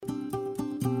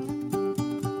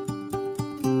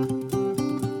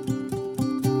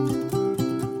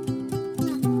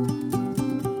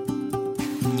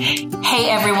Hey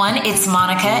everyone, it's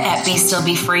Monica at Be Still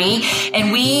Be Free,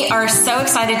 and we are so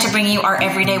excited to bring you our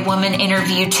Everyday Woman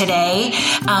interview today.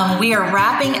 We are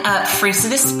wrapping up Fruits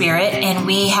of the Spirit, and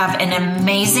we have an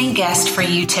amazing guest for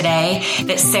you today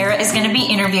that Sarah is going to be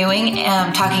interviewing,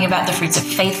 talking about the fruits of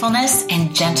faithfulness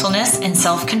and gentleness and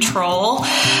self-control,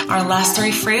 our last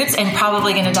 3 fruits, and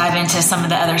probably going to dive into some of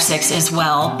the other 6 as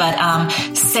well. But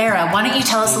Sarah, why don't you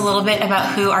tell us a little bit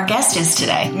about who our guest is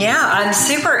today? Yeah, I'm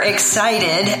super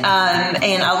excited,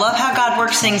 and I love how God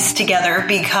works things together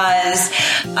because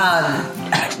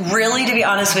really, to be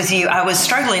honest with you, I was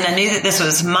struggling. I knew that this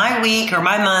was my week or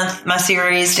my month, my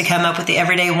series to come up with the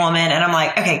Everyday Woman, and I'm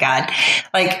like, okay, God,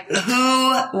 like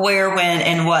who, where, when,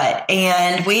 and what?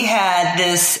 And we had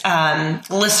this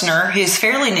listener who's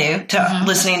fairly new to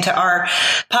listening to our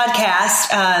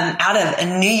podcast out of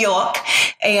New York,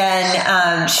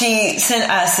 and she sent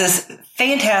us this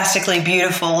fantastically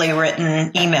beautifully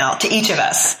written email to each of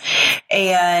us.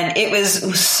 And it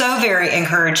was so very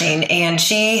encouraging. And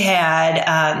she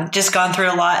had just gone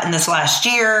through a lot in this last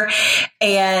year.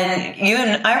 And you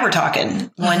and I were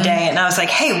talking one day, and I was like,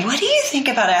 hey, what do you think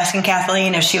about asking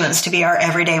Kathleen if she wants to be our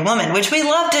everyday woman? Which we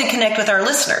love to connect with our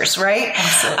listeners, right?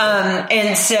 Absolutely.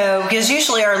 And so, because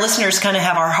usually our listeners kind of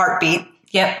have our heartbeat.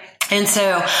 Yep. And so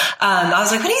I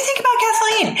was like, what do you think about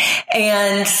Kathleen?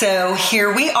 And so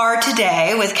here we are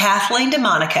today with Kathleen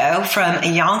DeMonico from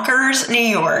Yonkers, New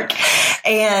York.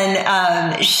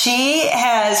 And she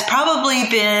has probably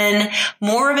been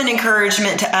more of an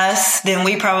encouragement to us than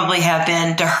we probably have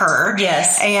been to her.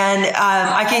 Yes. And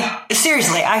I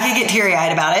could get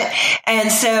teary-eyed about it. And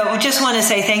so just want to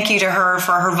say thank you to her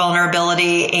for her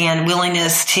vulnerability and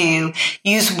willingness to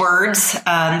use words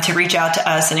to reach out to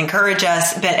us and encourage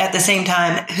us. But at the same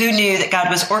time, who knew that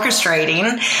God was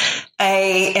orchestrating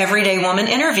a Everyday Woman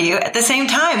interview at the same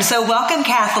time? So welcome,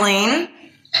 Kathleen.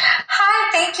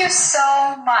 Hi, thank you so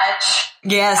much.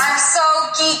 Yes. I'm so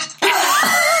geeked.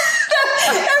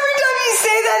 Every time you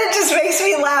say that, it just makes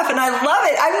me laugh, and I love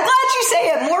it. I'm glad you say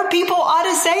it. More people ought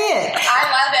to say it. I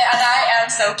love it, and I am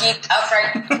so geeked up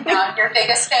right now. Your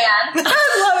biggest fan. I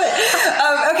love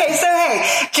it. Okay, so hey,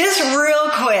 just real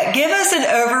quick, give us an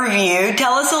overview.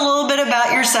 Tell us a little bit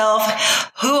about yourself.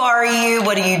 Who are you?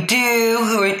 What do you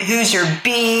do? Who's your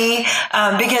B?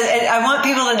 Because I want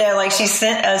people to know, like, she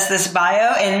sent us this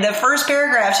bio, and the first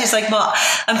paragraph, she's like, well,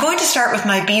 I'm going to start with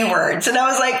my B words. And I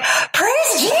was like,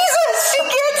 praise Jesus. She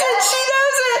gets it. She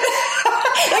knows it.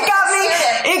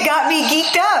 It got me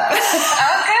geeked up.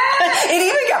 Okay. It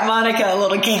even got Monica a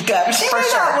little geeked up. She may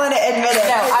not want to admit it.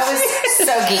 No, I was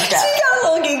so geeked up. She got a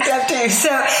little geeked up too. So,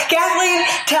 Kathleen,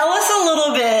 tell us a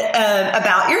little bit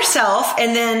about yourself,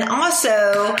 and then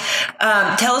also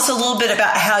tell us a little bit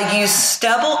about how you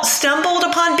stumbled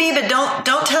upon B, but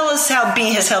don't tell us how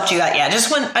B has helped you out yet.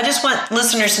 I just want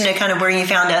listeners to know kind of where you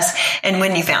found us and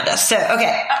when you found us. So,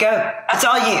 okay, go. It's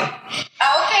all you.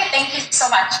 Okay, thank you so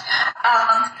much.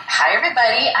 Hi,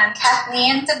 everybody. I'm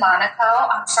Kathleen DeMonico.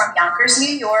 I'm from Yonkers,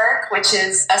 New York, which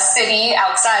is a city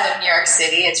outside of New York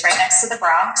City. It's right next to the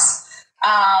Bronx.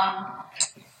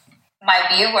 My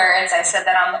B words, I said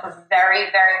that I'm a very,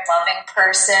 very loving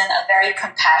person, a very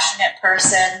compassionate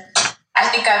person. I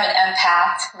think I'm an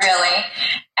empath, really.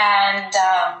 And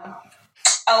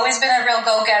always been a real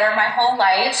go-getter my whole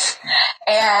life.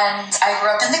 And I grew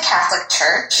up in the Catholic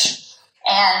Church.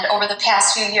 And over the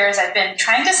past few years, I've been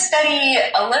trying to study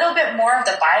a little bit more of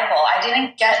the Bible. I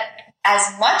didn't get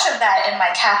as much of that in my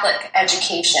Catholic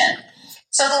education.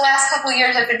 So the last couple of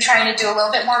years, I've been trying to do a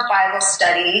little bit more Bible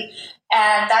study.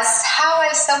 And that's how I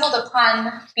stumbled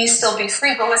upon Be Still Be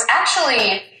Free. But it was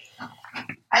actually,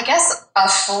 I guess, a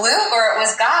fluke, or it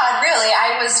was God, really.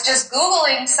 I was just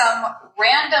Googling some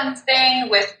random thing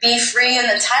with Be Free in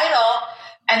the title,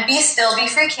 and Be Still Be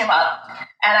Free came up.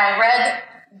 And I read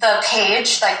the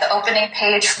page, like the opening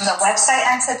page from the website,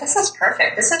 and I said, this is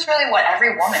perfect. This is really what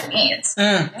every woman needs.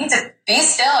 You need to be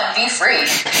still and be free.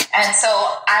 And so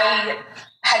I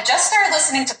had just started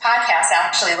listening to podcasts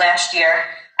actually last year.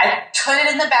 I put it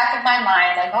in the back of my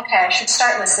mind, like, okay, I should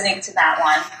start listening to that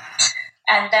one.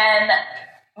 And then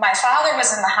my father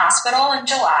was in the hospital in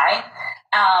July.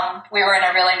 We were in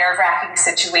a really nerve-wracking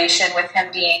situation with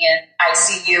him being in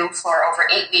ICU for over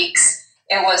 8 weeks.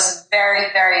 It was very,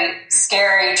 very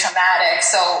scary, traumatic,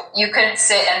 so you couldn't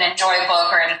sit and enjoy a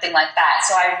book or anything like that.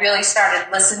 So I really started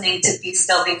listening to Be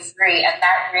Still, Be Free, and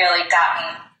that really got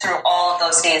me through all of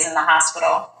those days in the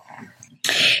hospital.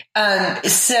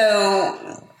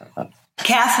 So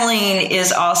Kathleen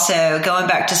is also going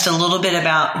back just a little bit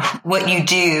about what you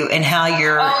do and how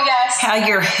how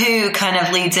your who kind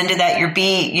of leads into that. Your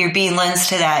B lends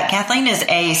to that. Kathleen is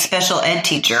a special ed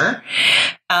teacher.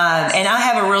 And I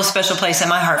have a real special place in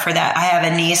my heart for that. I have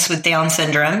a niece with Down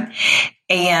syndrome,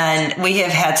 and we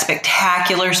have had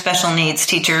spectacular special needs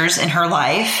teachers in her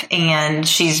life. And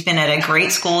she's been at a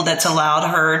great school that's allowed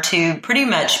her to pretty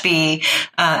much be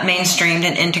mainstreamed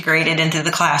and integrated into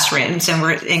the classrooms. And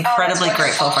we're incredibly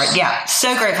grateful for it. Yeah,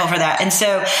 so grateful for that. And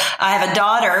so I have a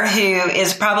daughter who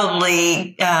is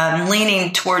probably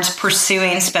leaning towards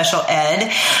pursuing special ed.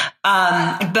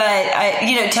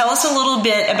 But tell us a little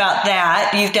bit about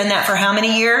that. You've done that for how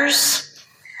many years?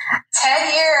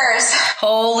 10 years.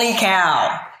 Holy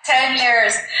cow. 10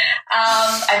 years.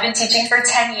 I've been teaching for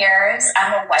 10 years.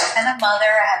 I'm a wife and a mother.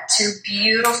 I have 2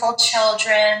 beautiful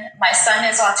children. My son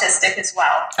is autistic as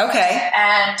well. Okay.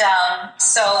 And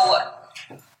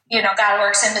God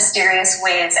works in mysterious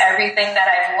ways. Everything that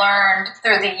I've learned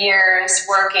through the years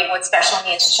working with special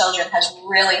needs children has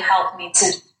really helped me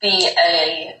to be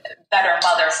a better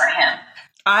mother for him.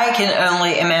 I can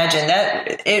only imagine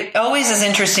that. It always is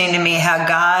interesting to me how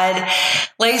God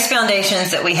lays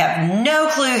foundations that we have no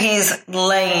clue he's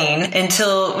laying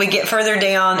until we get further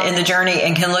down in the journey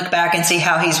and can look back and see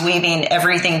how he's weaving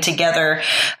everything together.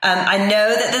 I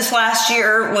know that this last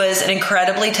year was an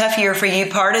incredibly tough year for you.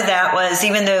 Part of that was,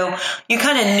 even though you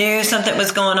kind of knew something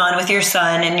was going on with your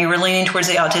son and you were leaning towards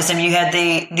the autism, you had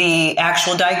the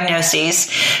actual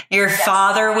diagnoses. Your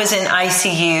father was in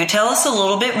ICU. Tell us a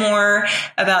little bit more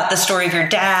about the story of your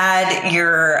dad,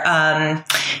 your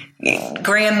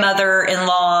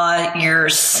grandmother-in-law, your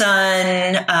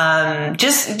son.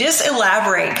 Just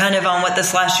elaborate kind of on what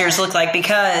this last year's looked like,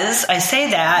 because I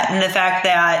say that and the fact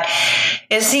that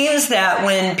it seems that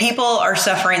when people are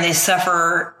suffering, they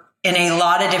suffer in a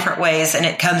lot of different ways, and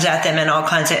it comes at them in all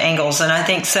kinds of angles. And I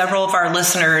think several of our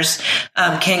listeners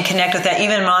can connect with that.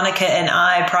 Even Monica and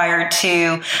I, prior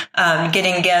to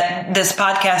getting this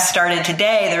podcast started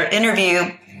today, their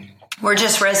interview, we're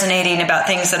just resonating about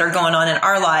things that are going on in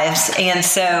our lives. And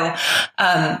so,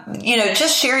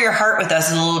 just share your heart with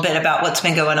us a little bit about what's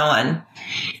been going on.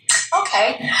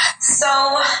 Okay. So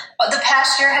the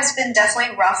past year has been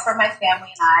definitely rough for my family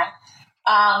and I.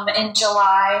 In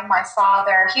July, my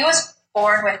father, he was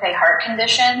born with a heart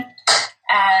condition,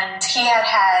 and he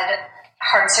had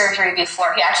heart surgery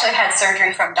before. He actually had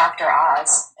surgery from Dr.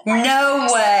 Oz. No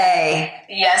way.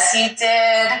 Yes, he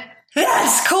did.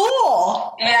 That's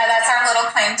cool. Yeah, that's our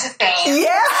little claim to fame.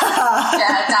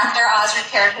 Yeah, Dr. Oz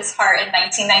repaired his heart in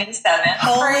 1997.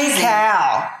 Holy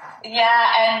cow.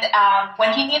 Yeah, and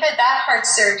when he needed that heart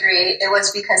surgery, it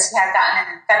was because he had gotten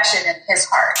an infection in his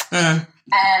heart.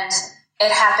 And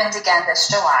it happened again this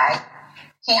July.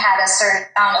 He had a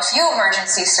few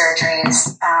emergency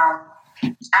surgeries.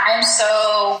 I'm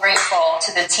so grateful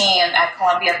to the team at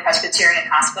Columbia Presbyterian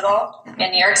Hospital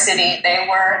in New York City. They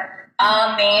were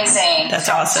amazing. That's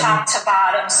awesome. Top to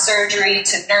bottom, surgery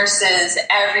to nurses,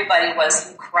 everybody was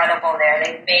incredible there.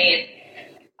 They made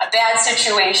a bad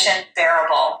situation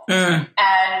bearable.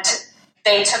 And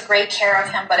they took great care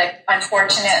of him, but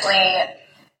unfortunately,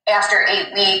 after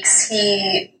 8 weeks,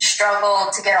 he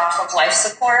struggled to get off of life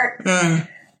support.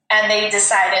 And they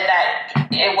decided that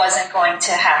it wasn't going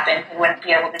to happen. He wouldn't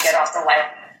be able to get off the life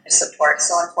support.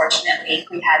 So unfortunately,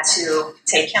 we had to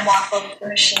take him off of the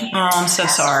machine. Oh, I'm so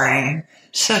sorry.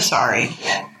 So sorry.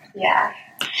 Yeah.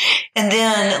 And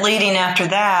then leading after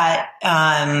that,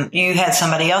 you had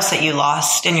somebody else that you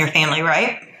lost in your family,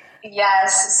 right?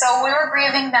 Yes. So we were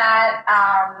grieving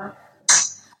that.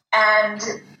 And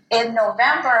in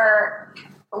November,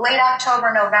 late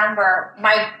October, November,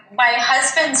 my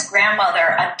husband's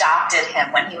grandmother adopted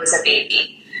him when he was a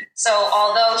baby. So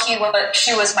although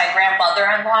she was my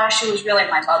grandmother-in-law, she was really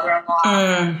my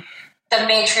mother-in-law, the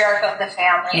matriarch of the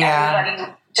family. Yeah.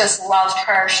 Everybody just loved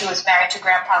her. She was married to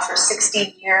Grandpa for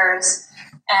 60 years.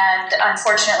 And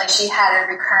unfortunately, she had a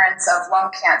recurrence of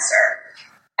lung cancer.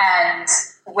 And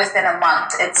within a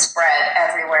month, it spread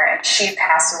everywhere. And she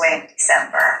passed away in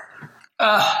December.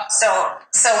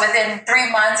 So within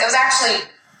 3 months, it was actually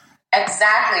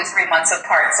exactly 3 months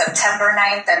apart, September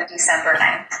 9th and December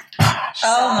 9th.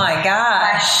 Oh my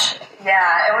gosh.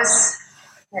 Yeah, it was,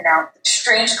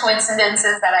 strange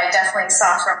coincidences that I definitely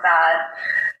saw from God.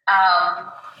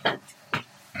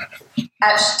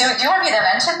 Do you want me to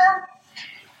mention them?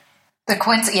 The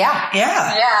coincidence, yeah.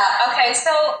 Yeah, okay,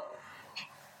 so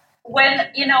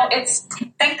when,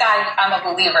 thank God I'm a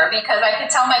believer, because I could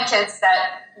tell my kids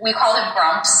that we called him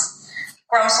Grumps.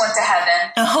 Grumps went to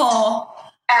heaven. Oh.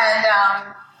 And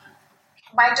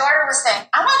my daughter was saying,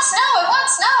 I want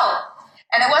snow.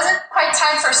 And it wasn't quite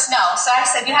time for snow. So I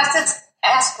said, you have to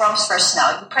ask Grumps for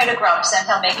snow. You pray to Grumps and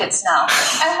he'll make it snow.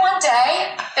 And one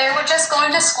day they were just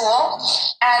going to school.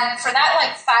 And for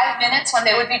that 5 minutes when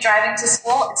they would be driving to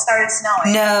school, it started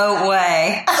snowing. No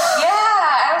way. Yeah.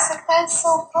 I was like, that's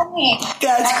so funny.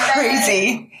 That's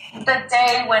crazy. The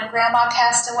day when Grandma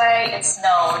passed away, it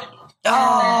snowed. Oh.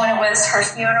 And then when it was her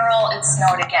funeral, it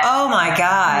snowed again. Oh my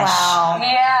gosh. Wow.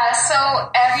 Yeah, so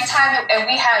every time, and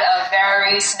we had a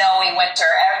very snowy winter,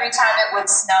 every time it would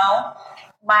snow,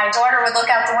 my daughter would look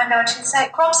out the window and she'd say,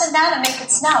 Grumps and Nana, make it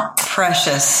snow.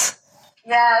 Precious.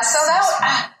 Yeah, so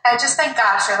I just thank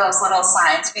God for those little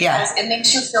signs because it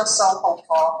makes you feel so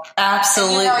hopeful.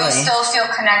 Absolutely. And you still feel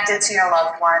connected to your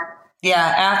loved one.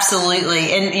 Yeah,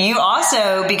 absolutely. And you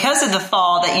also, because of the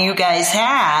fall that you guys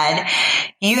had,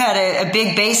 you had a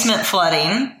big basement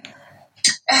flooding.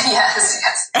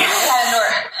 Yes.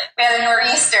 We had a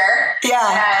nor'easter. Yeah.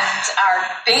 And our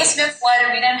basement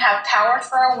flooded. We didn't have power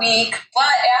for a week.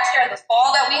 But after the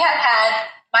fall that we had,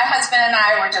 my husband and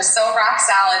I were just so rock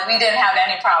solid. We didn't have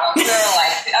any problems. We were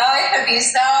like, it could be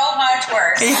so much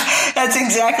worse. Yeah, that's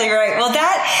exactly right. Well,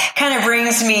 that kind of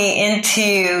brings me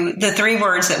into the 3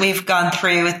 words that we've gone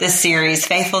through with this series: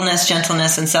 faithfulness,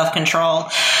 gentleness, and self-control.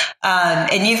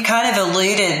 And you've kind of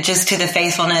alluded just to the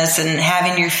faithfulness and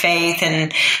having your faith.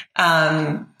 And,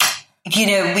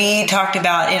 we talked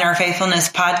about in our faithfulness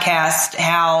podcast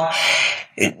how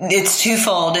it's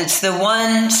twofold. It's the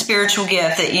one spiritual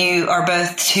gift that you are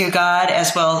both to God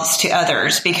as well as to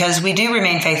others, because we do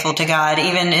remain faithful to God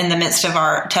even in the midst of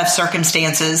our tough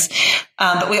circumstances.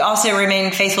 But we also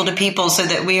remain faithful to people so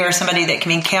that we are somebody that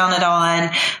can be counted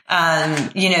on,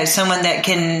 someone that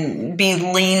can be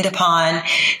leaned upon.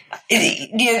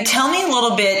 Tell me a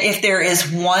little bit if there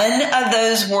is one of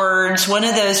those words, one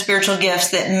of those spiritual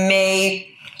gifts that may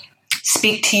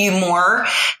speak to you more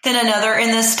than another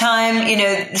in this time.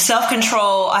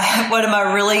 Self-control. One of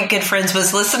my really good friends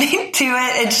was listening to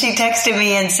it, and she texted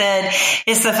me and said,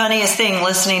 it's the funniest thing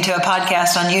listening to a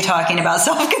podcast on you talking about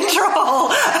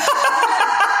self-control.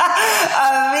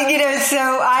 So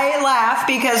I laugh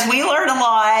because we learn a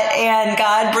lot and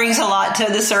God brings a lot to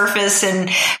the surface and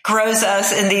grows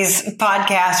us in these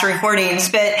podcast recordings.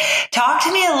 But talk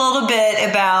to me a little bit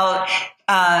about,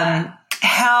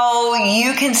 how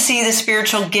you can see the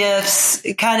spiritual gifts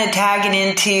kind of tagging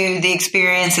into the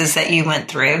experiences that you went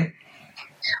through.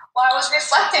 Well, I was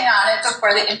reflecting on it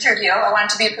before the interview. I wanted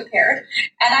to be prepared.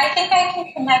 And I think I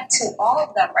can connect to all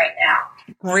of them right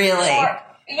now. Really?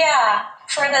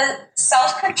 For the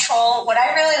self-control, what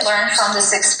I really learned from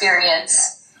this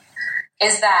experience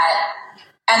is that,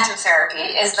 and through therapy,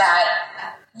 is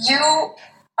that you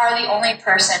are the only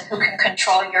person who can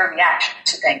control your reaction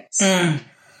to things.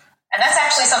 And that's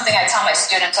actually something I tell my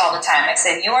students all the time. I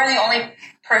say, you are the only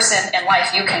person in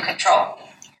life you can control.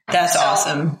 That's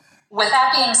awesome. With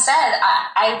that being said,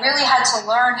 I really had to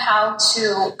learn how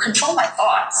to control my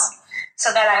thoughts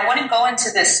so that I wouldn't go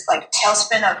into this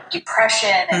tailspin of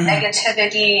depression and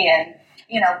negativity and,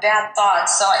 bad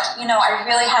thoughts. So, I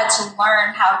really had to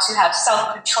learn how to have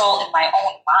self-control in my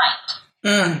own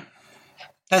mind.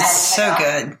 That's so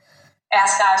good.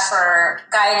 Ask God for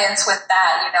guidance with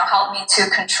that, help me to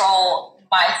control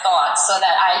my thoughts so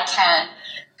that I can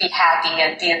be happy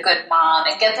and be a good mom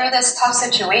and get through this tough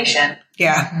situation.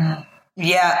 Yeah.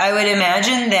 Yeah. I would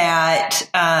imagine that,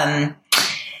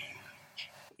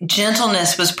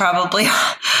 gentleness was probably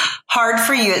hard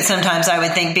for you at sometimes, I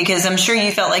would think, because I'm sure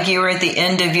you felt like you were at the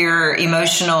end of your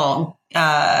emotional,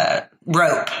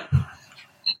 rope.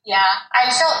 Yeah,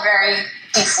 I felt very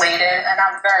deflated, and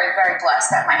I'm very, very blessed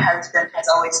that my husband has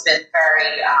always been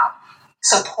very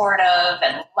supportive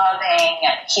and loving,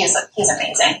 and he's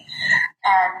amazing.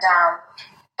 And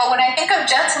but when I think of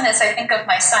gentleness, I think of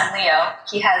my son Leo.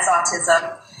 He has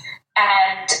autism,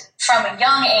 and from a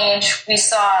young age, we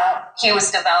saw he was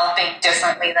developing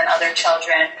differently than other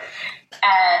children,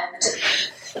 and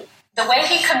the way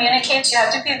he communicates, you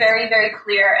have to be very, very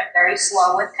clear and very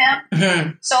slow with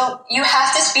him. So you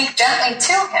have to speak gently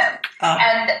to him.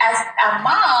 And as a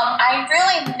mom, I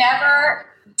really never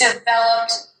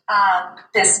developed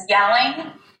this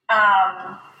yelling,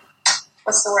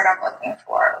 what's the word I'm looking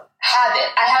for? Habit.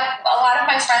 A lot of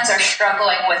my friends are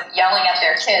struggling with yelling at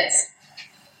their kids.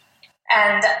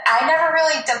 And I never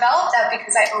really developed that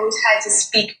because I always had to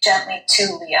speak gently to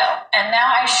Leo. And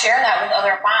now I share that with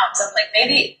other moms. I'm like,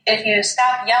 maybe if you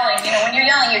stop yelling, when you're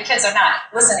yelling, your kids are not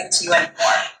listening to you anymore.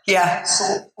 Yeah. So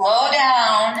slow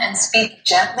down and speak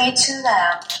gently to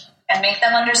them and make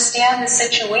them understand the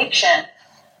situation.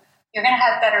 you're going to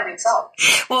have better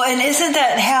results. Well, and isn't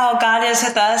that how God is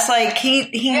with us? Like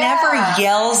he never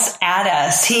yells at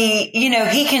us. He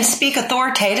can speak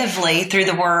authoritatively through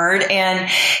the word. And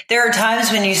there are times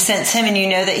when you sense him and you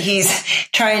know that he's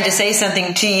trying to say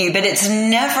something to you, but it's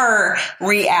never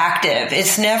reactive.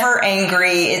 It's never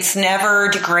angry. It's never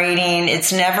degrading.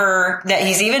 It's never that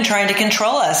he's even trying to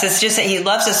control us. It's just that he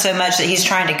loves us so much that he's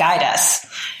trying to guide us.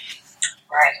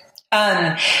 Right.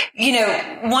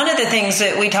 One of the things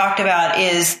that we talked about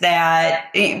is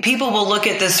that people will look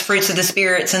at this fruits of the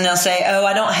spirits and they'll say, oh,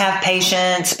 I don't have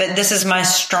patience, but this is my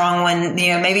strong one.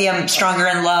 Maybe I'm stronger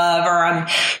in love, or I'm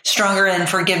stronger in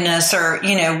forgiveness, or,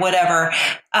 whatever.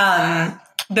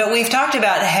 But we've talked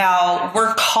about how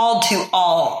we're called to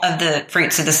all of the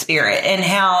fruits of the Spirit, and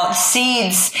how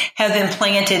seeds have been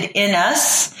planted in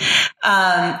us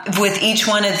with each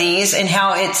one of these, and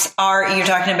how it's our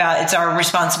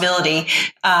responsibility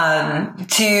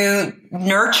to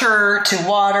nurture, to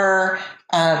water,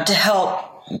 to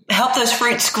help those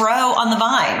fruits grow on the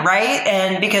vine, right?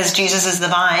 And because Jesus is the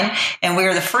vine and we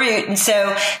are the fruit. And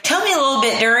so tell me a little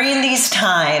bit, during these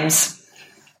times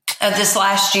of this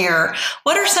last year,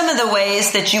 what are some of the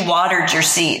ways that you watered your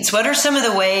seeds? What are some of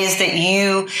the ways that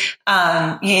you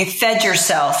fed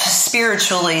yourself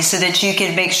spiritually so that you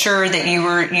could make sure that you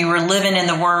were living in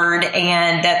the Word,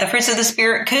 and that the fruits of the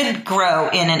Spirit could grow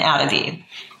in and out of you?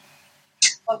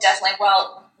 Oh, definitely.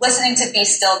 Well, listening to Be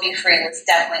Still, Be Free was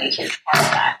definitely a huge part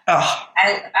of that. Oh.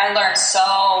 I learned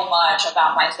so much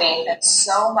about my faith and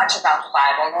so much about the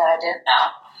Bible that I didn't know.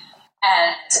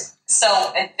 And so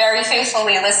I very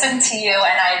faithfully listened to you,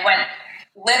 and I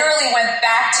literally went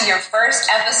back to your first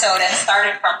episode and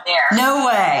started from there. No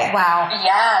way. Wow.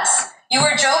 Yes. You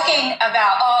were joking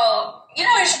about, you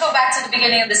should go back to the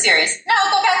beginning of the series. No,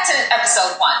 go back to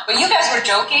episode 1. But you guys were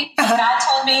joking. God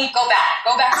told me, go back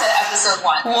to episode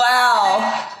 1. Wow.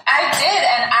 I did,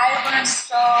 and I learned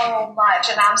so much,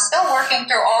 and I'm still working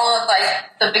through all of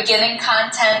the beginning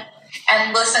content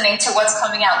and listening to what's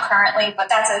coming out currently. But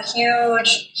that's a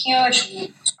huge, huge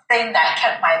thing that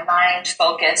kept my mind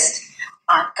focused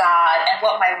on God and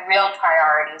what my real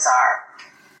priorities are.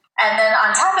 And then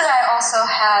on top of that, I also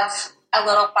have a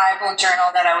little Bible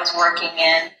journal that I was working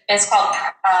in. It's called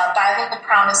Bible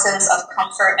Promises of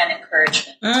Comfort and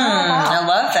Encouragement. I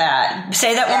love that.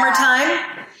 Say that one more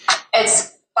time. It's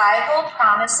Bible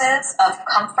Promises of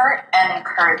Comfort and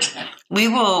Encouragement.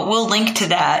 We'll link to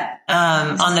that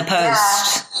on the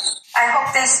post. Yeah. I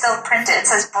hope they still print it. It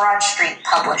says Broad Street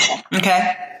Publishing.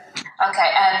 Okay,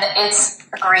 and it's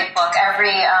a great book.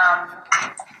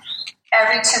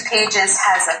 Every 2 pages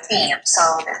has a theme. So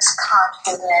there's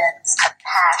confidence,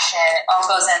 compassion, it all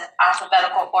goes in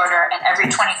alphabetical order, and every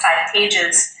 25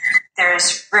 pages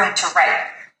there's room to write.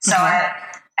 So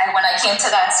and when I came to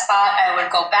that spot, I would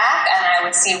go back and I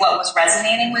would see what was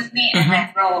resonating with me, and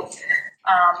I wrote,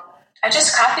 I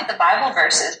just copied the Bible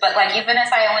verses, but even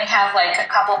if I only have a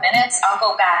couple minutes, I'll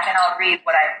go back and I'll read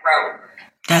what I wrote.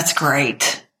 That's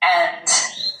great. And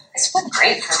it's been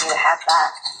great for me to have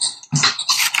that.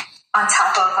 On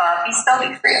top of Be Still,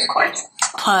 Be Free, of course.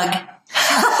 Plug.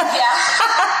 Yeah.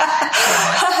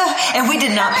 And we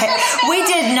did not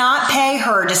pay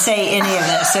her to say any of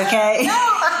this, okay?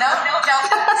 No.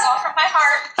 It's all from my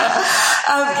heart.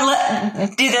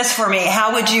 Do this for me.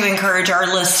 How would you encourage our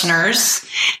listeners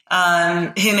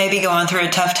who may be going through a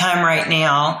tough time right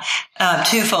now?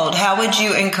 Twofold. How would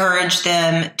you encourage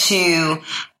them to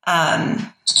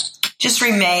just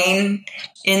remain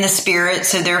in the Spirit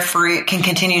so their fruit can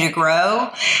continue to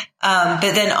grow? But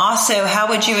then also, how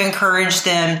would you encourage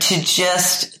them to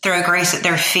just throw grace at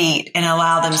their feet and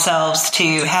allow themselves to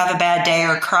have a bad day,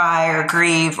 or cry, or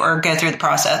grieve, or go through the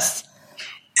process?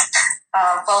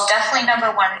 Well, definitely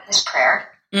number 1 is prayer.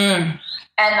 And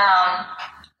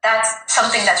that's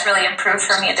something that's really improved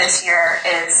for me this year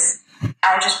is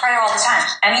I just pray all the time.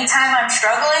 Anytime I'm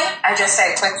struggling, I just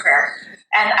say a quick prayer.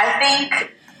 And I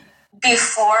think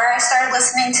before I started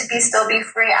listening to Be Still, Be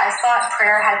Free, I thought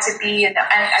prayer had to be, and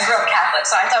I grew up Catholic,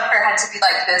 so I thought prayer had to be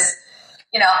this,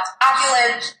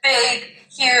 opulent, big,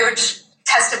 huge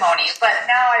testimony. But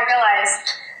now I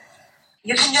realize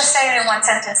you can just say it in 1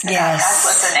 sentence and God's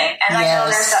listening. And I know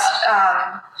there's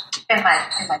in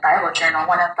my Bible journal,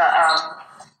 one of the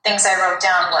things I wrote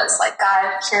down was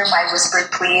God, hear my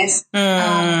whispered pleas.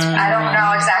 I don't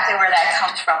know exactly where that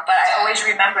comes from, but I always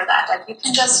remember that. You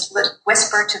can just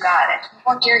whisper to God and He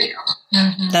will hear you.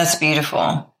 That's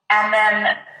beautiful. And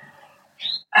then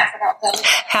I forgot that.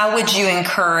 How would you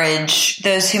encourage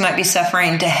those who might be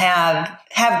suffering to have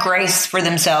grace for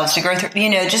themselves, to go through,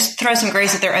 just throw some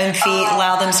grace at their own feet,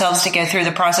 allow themselves to go through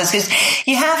the process? Because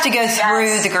you have to go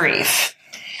through the grief.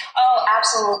 Oh,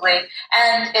 absolutely.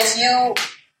 And if you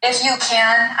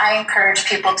can, I encourage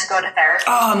people to go to therapy.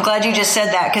 Oh, I'm glad you just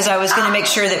said that, because I was going to make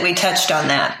sure that we touched on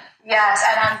that. Yes,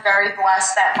 and I'm very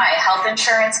blessed that my health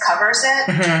insurance covers it.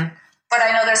 Mm-hmm. But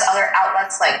I know there's other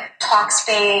outlets like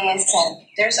Talkspace, and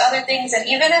there's other things. And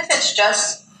even if it's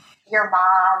just your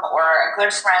mom or a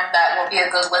good friend that will be a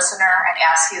good listener and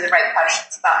ask you the right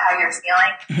questions about how you're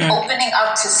feeling, mm-hmm. opening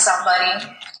up to somebody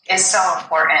is so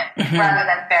important mm-hmm. rather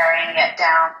than burying it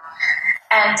down.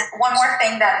 And one more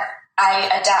thing that I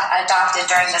adopted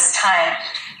during this time,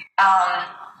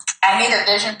 I made a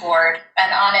vision board,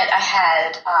 and on it I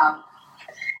had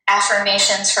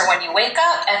affirmations for when you wake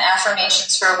up and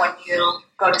affirmations for when you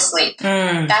go to sleep.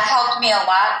 That helped me a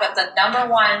lot, but the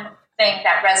number one thing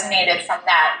that resonated from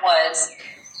that was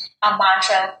a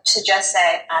mantra to just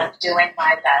say, I'm doing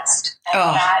my best. And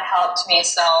that helped me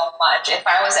so much. If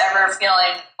I was ever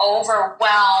feeling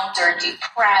overwhelmed or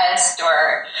depressed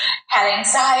or had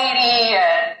anxiety,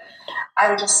 and I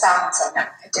would just stop and say, no,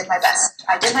 I did my best.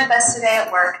 I did my best today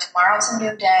at work. Tomorrow's a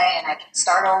new day and I can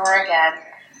start over again.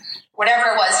 Whatever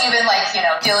it was, even like,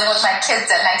 dealing with my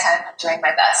kids at nighttime, I'm doing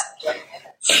my best.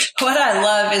 What I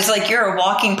love is like you're a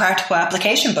walking practical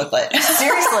application booklet.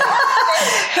 Seriously.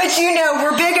 But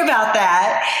we're big about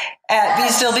that at Be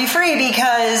Still Be Free,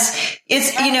 because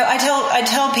it's, I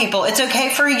tell people it's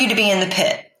okay for you to be in the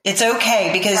pit. It's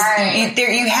okay, because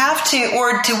you have to,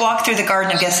 or to walk through the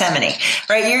Garden of Gethsemane,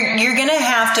 right? You're going to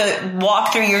have to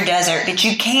walk through your desert, but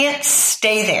you can't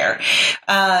stay there.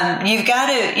 You've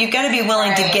got to be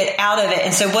willing to get out of it.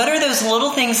 And so what are those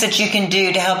little things that you can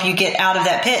do to help you get out of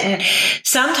that pit? And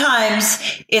sometimes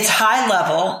it's high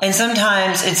level and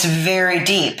sometimes it's very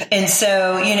deep. And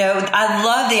so, I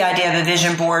love the idea of a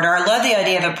vision board, or I love the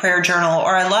idea of a prayer journal,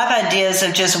 or I love ideas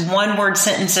of just one word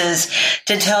sentences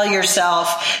to tell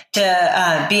yourself,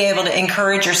 to be able to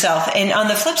encourage yourself. And on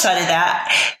the flip side of that,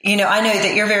 I know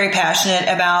that you're very passionate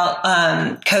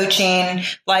about coaching,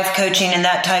 life coaching, and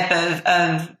that type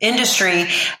of industry.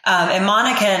 And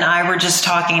Monica and I were just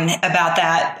talking about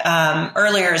that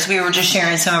earlier, as we were just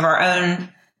sharing some of our own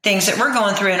things that we're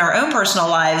going through in our own personal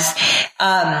lives.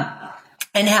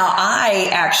 And how I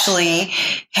actually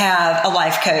have a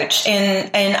life coach,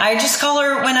 and I just call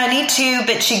her when I need to,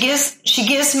 but she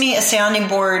gives me a sounding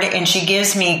board, and she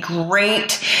gives me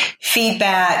great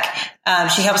feedback.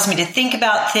 She helps me to think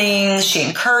about things. She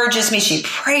encourages me. She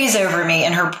prays over me,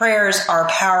 and her prayers are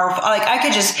powerful. Like I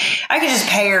could just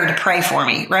pay her to pray for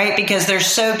me, right? Because they're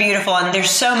so beautiful, and there's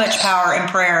so much power in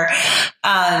prayer.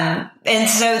 And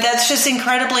so that's just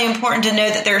incredibly important to know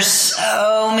that there's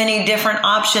so many different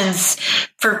options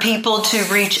for people to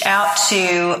reach out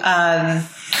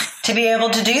to be able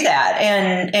to do that.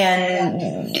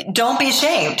 And don't be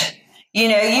ashamed. You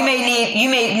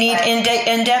may need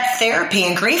in-depth therapy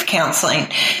and grief counseling.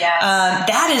 Yes.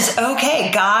 That is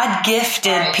okay. God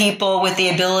gifted people with the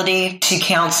ability to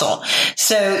counsel.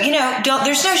 So,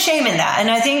 there's no shame in that. And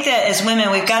I think that as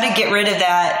women, we've got to get rid of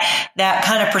that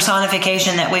kind of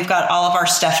personification that we've got all of our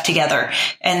stuff together,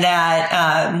 and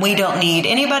that we don't need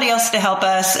anybody else to help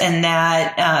us, and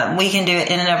that we can do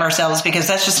it in and of ourselves, because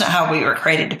that's just not how we were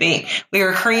created to be. We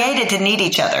were created to need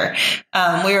each other.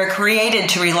 We were created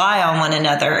to rely on one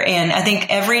another. And I think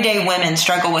everyday women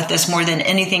struggle with this more than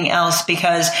anything else,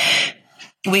 because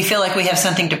we feel like we have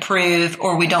something to prove,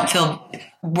 or we don't feel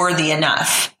worthy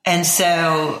enough. And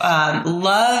so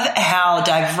love how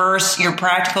diverse your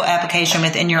practical application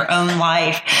within your own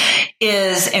life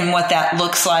is, and what that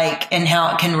looks like, and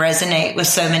how it can resonate with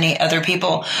so many other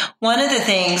people. One of the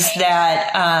things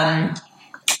that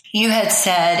you had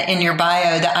said in your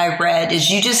bio that I read is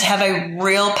you just have a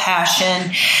real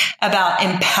passion about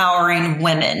empowering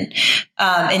women.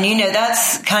 And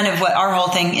that's kind of what our whole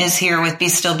thing is here with Be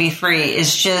Still Be Free,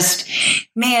 is just,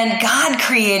 man, God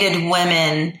created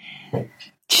women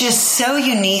just so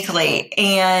uniquely.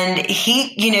 And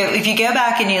he, if you go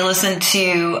back and you listen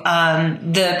to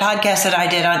the podcast that I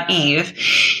did on Eve,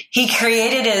 he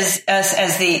created us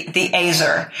as the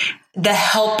Azer, the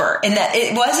helper. And that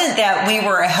it wasn't that we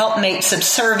were a helpmate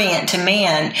subservient to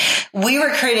man. We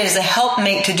were created as a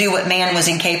helpmate to do what man was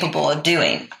incapable of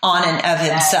doing on and of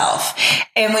himself.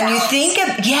 And when you think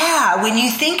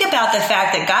about the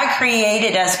fact that God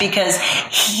created us because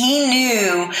he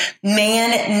knew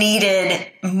man needed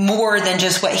more than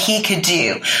just what he could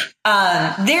do.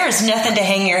 There is nothing to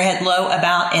hang your head low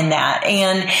about in that.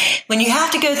 And when you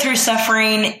have to go through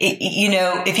suffering,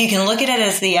 if you can look at it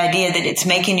as the idea that it's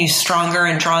making you stronger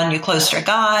and drawing you closer to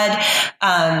God.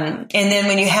 And then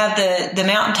when you have the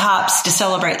mountaintops, to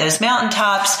celebrate those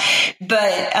mountaintops.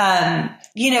 But,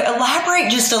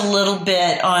 elaborate just a little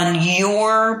bit on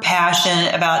your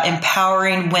passion about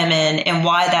empowering women and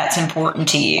why that's important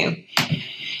to you.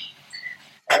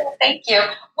 Thank you.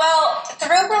 Well,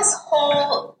 through this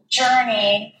whole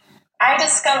journey, I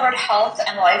discovered health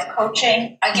and life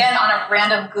coaching, again, on a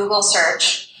random Google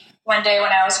search one day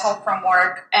when I was home from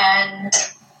work. And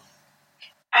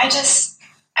I guess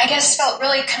felt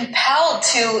really compelled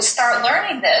to start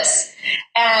learning this.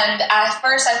 And at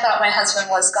first I thought my husband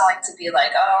was going to be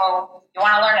like, oh, you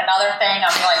want to learn another thing?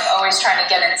 I'm like always trying to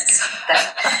get into something.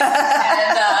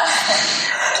 And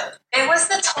it was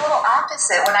the total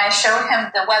opposite. When I showed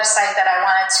him the website that I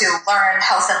wanted to learn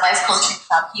health and life coaching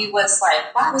from, he was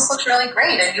like, wow, this looks really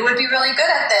great and you would be really good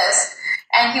at this.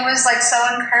 And he was like so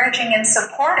encouraging and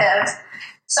supportive.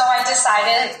 So I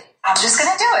decided I'm just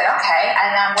going to do it. Okay.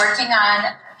 And I'm working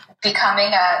on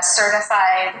becoming a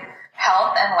certified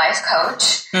health and life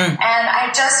coach. And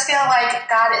I just feel like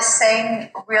God is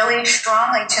saying really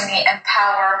strongly to me,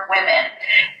 empower women.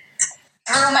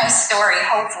 Through my story,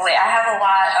 hopefully, I have a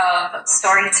lot of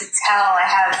story to tell. I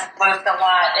have lived a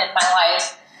lot in my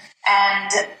life.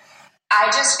 And I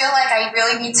just feel like I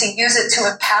really need to use it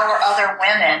to empower other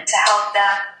women, to help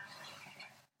them,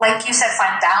 like you said,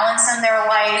 find balance in their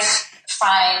life,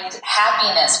 find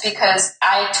happiness, because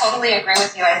I totally agree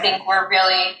with you. I think we're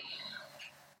really,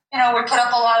 we put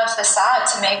up a lot of facade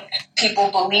to make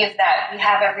people believe that we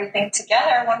have everything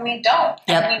together when we don't.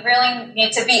 Yep. And we really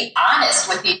need to be honest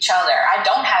with each other. I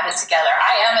don't have it together.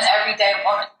 I am an everyday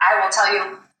woman. I will tell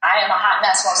you, I am a hot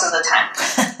mess most of the time.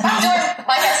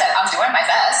 I'm doing my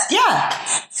best. Yeah.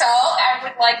 So I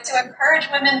would like to encourage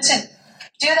women to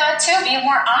do that too, be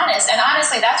more honest. And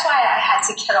honestly, that's why I had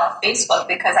to get off Facebook,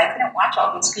 because I couldn't watch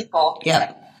all these people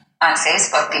on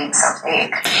Facebook being so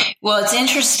fake. Well, it's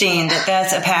interesting that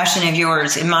that's a passion of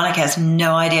yours. And Monica has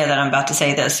no idea that I'm about to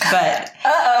say this, but,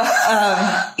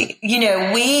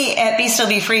 we at Be Still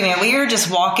Be Free, man, we are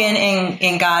just walking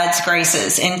in God's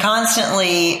graces and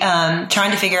constantly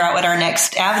trying to figure out what our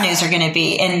next avenues are going to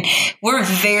be. And we're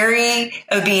very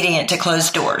obedient to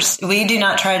closed doors. We do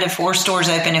not try to force doors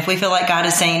open if we feel like God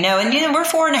is saying no. And, we're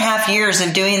 4.5 years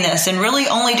of doing this and really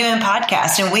only doing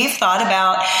podcasts. And we've thought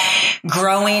about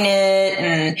growing it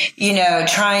and,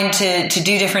 trying to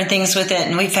do different things with it.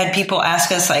 And we've had people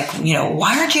ask us like,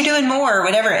 why aren't you doing more or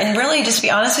whatever? And really, just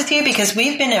be honest with you, because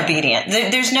we've been obedient.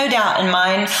 There's no doubt in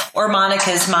mine or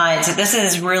Monica's minds that this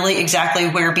is really exactly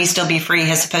where Be Still Be Free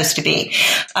is supposed to be.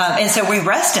 And so we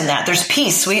rest in that. There's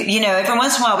peace. We, every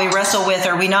once in a while we wrestle with,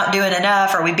 are we not doing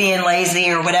enough? Are we being lazy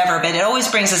or whatever? But it always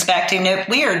brings us back to, no,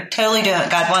 we are totally doing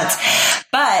what God wants.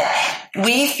 But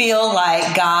we feel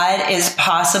like God is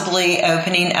possibly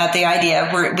opening up the idea.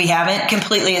 We haven't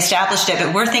completely established it,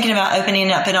 but we're thinking about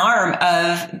opening up an arm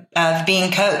of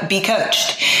being be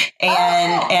coached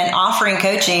and offering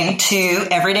coaching to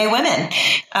everyday women.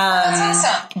 That's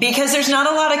awesome. Because there's not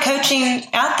a lot of coaching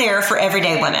out there for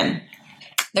everyday women.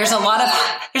 There's a lot of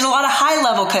high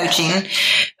level coaching,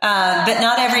 but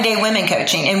not everyday women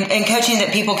coaching and coaching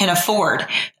that people can afford,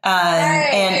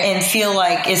 and feel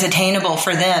like is attainable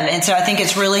for them. And so I think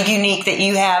it's really unique that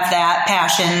you have that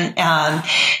passion,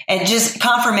 and just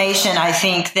confirmation. I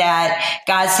think that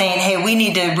God's saying, hey, we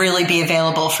need to really be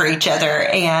available for each other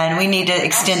and we need to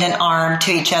extend an arm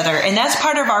to each other. And that's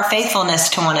part of our faithfulness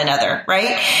to one another,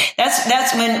 right?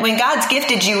 That's when God's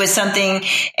gifted you with something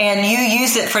and you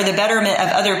use it for the betterment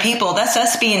of other people. That's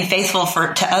us being faithful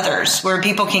to others, where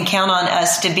people can count on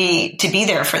us to be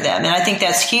there for them. And I think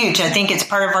that's huge. I think it's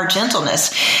part of our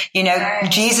gentleness.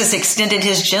 Jesus extended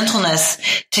his gentleness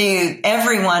to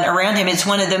everyone around him. It's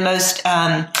one of the most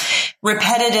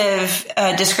repetitive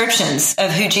descriptions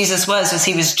of who Jesus was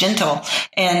he was gentle.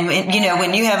 And,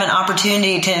 when you have an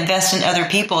opportunity to invest in other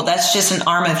people, that's just an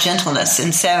arm of gentleness.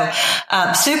 And so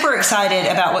super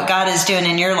excited about what God is doing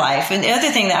in your life. And the other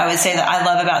thing that I would say that I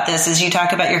love about this is you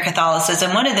talk about your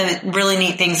Catholicism. One of the really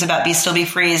neat things about Be Still Be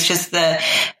Free is just the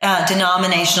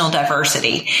denominational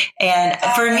diversity. And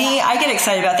for me, I get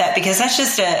excited about that because that's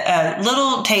just a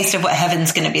little taste of what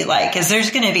heaven's going to be like, is there's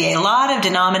going to be a lot of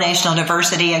denominational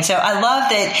diversity. And so I love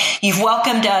that you've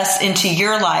welcomed us into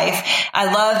your life. I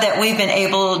love that we've been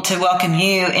able to welcome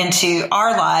you into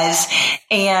our lives,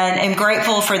 and am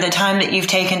grateful for the time that you've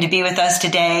taken to be with us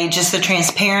today, just the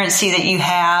transparency that you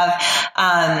have.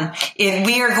 If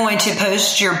we are going to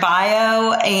post your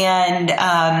bio and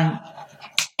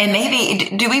And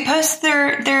maybe, do we post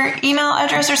their email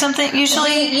address or something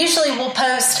usually? Usually we'll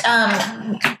post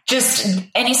just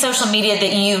any social media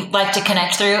that you like to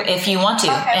connect through if you want to.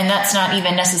 Okay. And that's not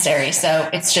even necessary. So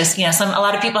it's just, a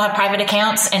lot of people have private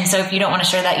accounts. And so if you don't want to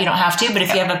share that, you don't have to. But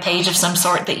if you have a page of some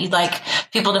sort that you'd like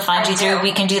people to find you through,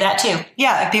 we can do that too.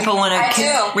 Yeah, if people want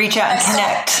to reach out and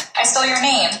connect. I stole your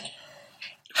name.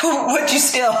 What'd you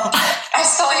steal? I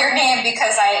stole your name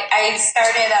because I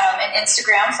started an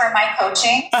Instagram for my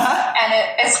coaching, and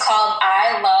it's called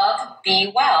I Love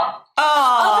Be Well.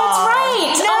 Oh, that's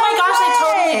right. No, oh my gosh, I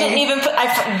totally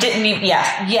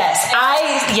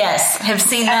yes, have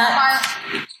seen that.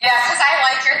 Yeah, because I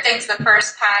like your things the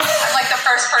first time. I'm like the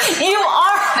first person. You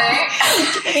are.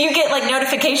 You get like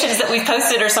notifications that we've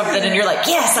posted or something, and you're like,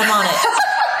 yes, I'm on it.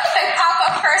 They pop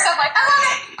up first. I'm like, I love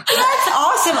it. That's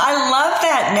awesome. I love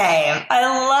that name.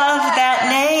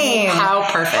 How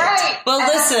perfect. Right. Well,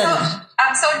 listen.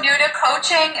 I'm so new to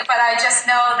coaching, but I just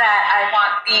know that I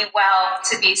want Be Well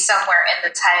to be somewhere in the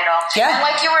title. Yeah. And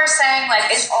like you were saying,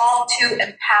 like it's all to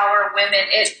empower women.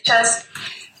 It just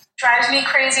drives me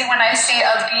crazy when I see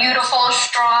a beautiful,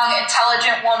 strong,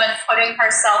 intelligent woman putting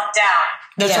herself down.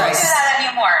 That's right. Don't do that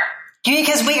anymore.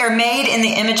 Because we are made in the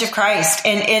image of Christ,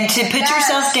 and to put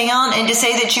yourself down and to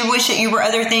say that you wish that you were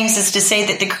other things is to say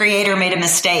that the Creator made a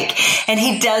mistake, and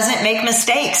He doesn't make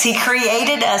mistakes. He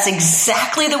created us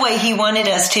exactly the way He wanted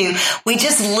us to. We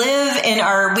just live in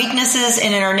our weaknesses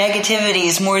and in our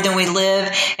negativities more than we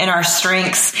live in our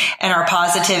strengths and our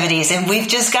positivities. And we've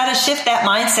just got to shift that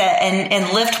mindset and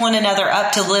lift one another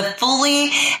up to live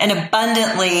fully and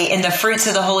abundantly in the fruits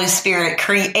of the Holy Spirit,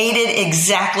 created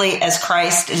exactly as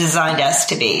Christ designed us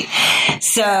to be.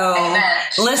 So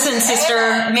listen,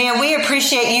 sister, man, we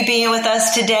appreciate you being with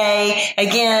us today.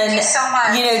 Again, thank you so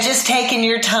much. Just taking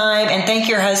your time, and thank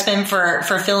your husband for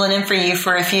filling in for you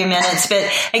for a few minutes. But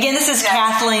again, this is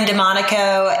Kathleen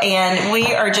DeMonico, and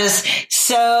we are just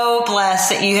so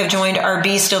blessed that you have joined our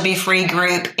Be Still Be Free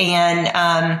group,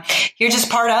 and you're just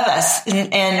part of us,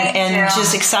 and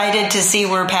just excited to see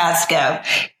where paths go.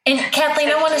 And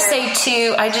Kathleen, I want to say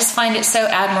too, I just find it so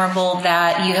admirable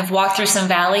that you have walked through some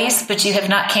valleys, but you have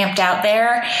not camped out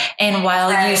there. And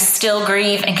while you still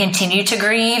grieve and continue to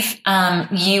grieve,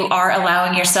 you are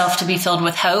allowing yourself to be filled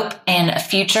with hope and a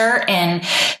future, and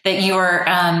that you are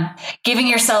giving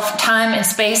yourself time and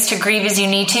space to grieve as you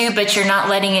need to, but you're not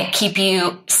letting it keep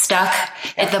you stuck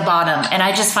at the bottom. And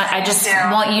I just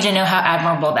want you to know how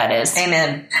admirable that is.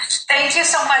 Amen. Thank you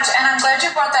so much. And I'm glad you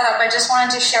brought that up. I just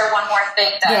wanted to share one more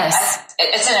thing that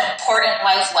it's an important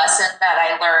life lesson that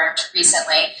I learned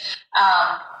recently.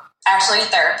 Actually,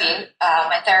 therapy.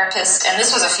 My therapist, and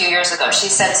this was a few years ago, she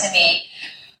said to me,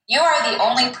 "You are the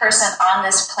only person on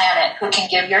this planet who can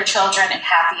give your children a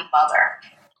happy mother."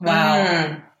 Wow.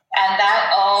 And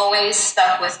that always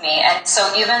stuck with me. And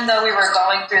so even though we were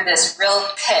going through this real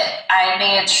pit, I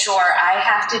made sure I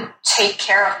have to take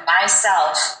care of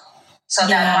myself so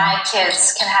that my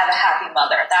kids can have a happy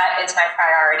mother. That is my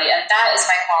priority, and that is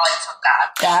my calling from God.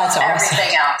 That's awesome.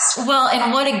 Everything else. Well,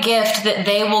 and what a gift that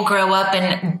they will grow up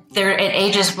and they're at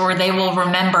ages where they will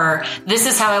remember, this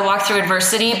is how I walk through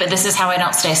adversity, but this is how I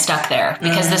don't stay stuck there,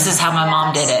 because this is how my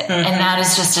mom did it. And that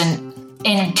is just an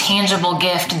intangible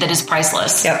gift that is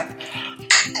priceless. Yep.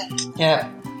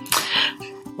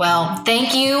 Well,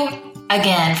 thank you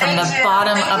again from the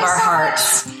bottom of our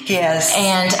hearts. Yes.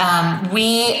 And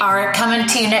we are coming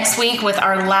to you next week with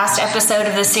our last episode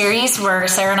of the series, where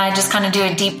Sarah and I just kind of do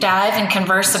a deep dive and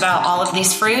converse about all of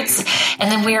these fruits. And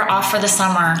then we are off for the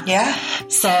summer. Yeah.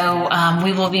 So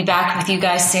we will be back with you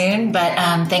guys soon. But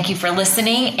thank you for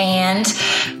listening, and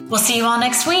we'll see you all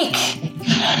next week.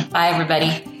 Bye,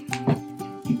 everybody.